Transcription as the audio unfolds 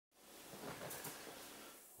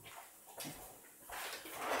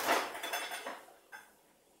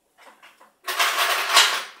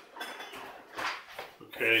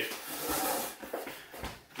Okay,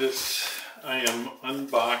 I am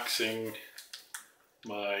unboxing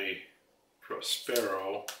my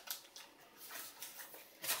Prospero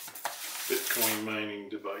Bitcoin mining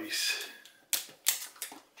device.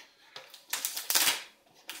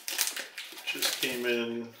 It just came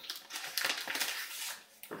in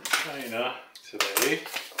from China today,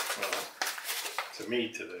 well, to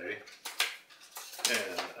me today,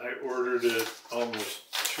 and I ordered it almost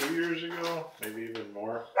 2 years ago, maybe even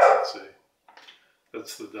more. Let's see.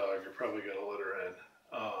 That's the dog. I probably got a letter in.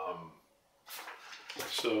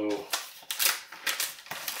 So let's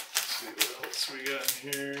see what else we got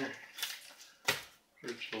in here.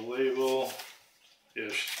 Original label. Yeah,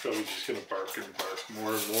 she's probably just gonna bark and bark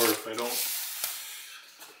more and more if I don't.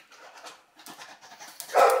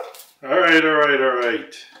 All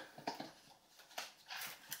right.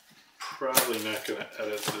 Probably not gonna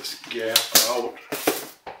edit this gap out.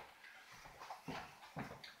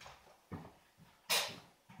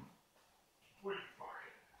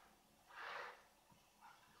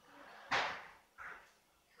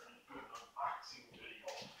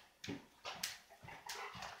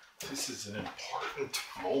 This is an important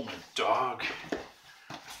moment, dog.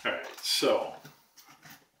 All right, so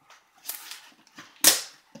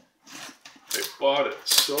I bought it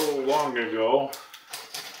so long ago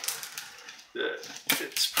that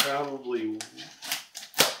it's probably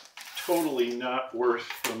totally not worth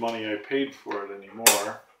the money I paid for it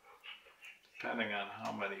anymore, depending on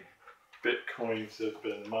how many Bitcoins have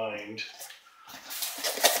been mined.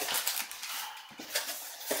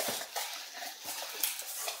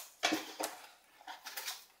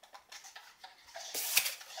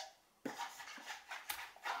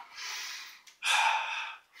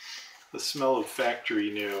 The smell of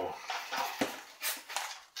factory new.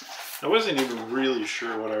 I wasn't even really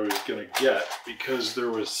sure what I was going to get because there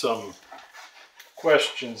was some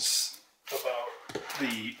questions about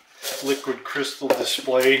the liquid crystal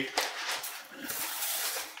display.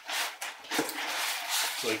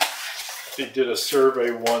 Like they did a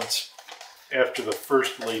survey once after the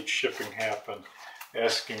first late shipping happened,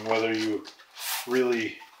 asking whether you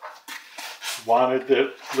really wanted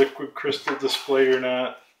the liquid crystal display or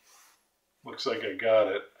not. Looks like I got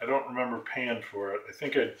it. I don't remember paying for it. I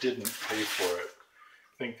think I didn't pay for it.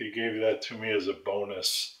 I think they gave that to me as a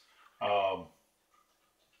bonus.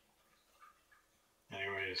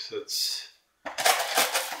 Anyways,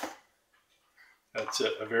 that's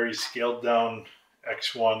it. A very scaled down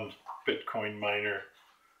X1 Bitcoin miner.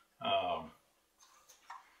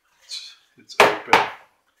 It's open,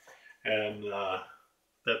 and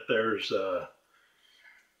that there's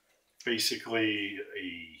basically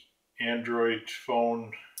a Android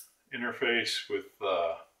phone interface with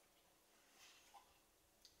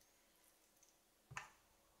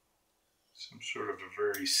some sort of a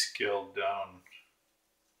very scaled down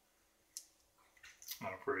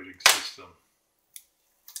operating system.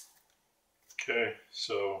 Okay,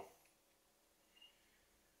 so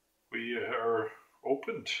we are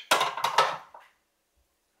opened.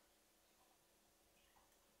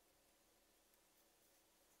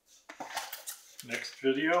 Next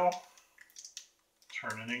video,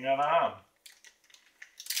 turning it on.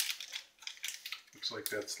 Looks like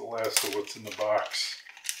that's the last of what's in the box.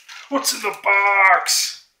 What's in the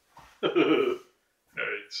box? Alright,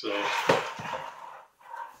 so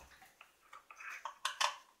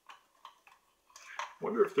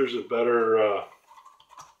wonder if there's a better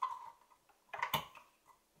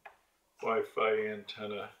Wi-Fi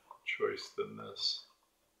antenna choice than this.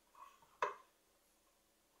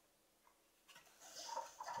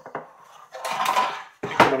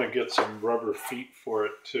 I'm going to get some rubber feet for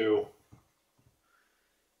it too.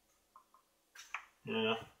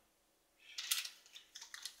 Yeah.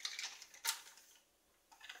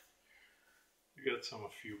 You got some a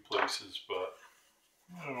few places, but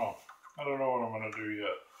I don't know. I don't know what I'm going to do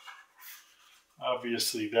yet.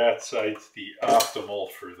 Obviously that side's the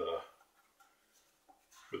optimal for the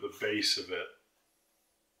base of it.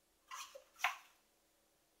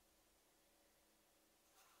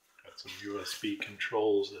 Some USB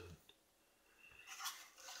controls and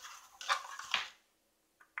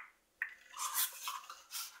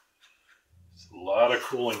it's a lot of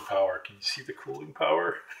cooling power. Can you see the cooling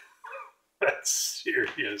power? That's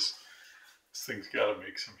serious. This thing's got to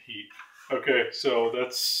make some heat. Okay, so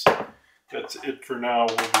that's it for now.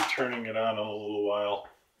 We'll be turning it on in a little while.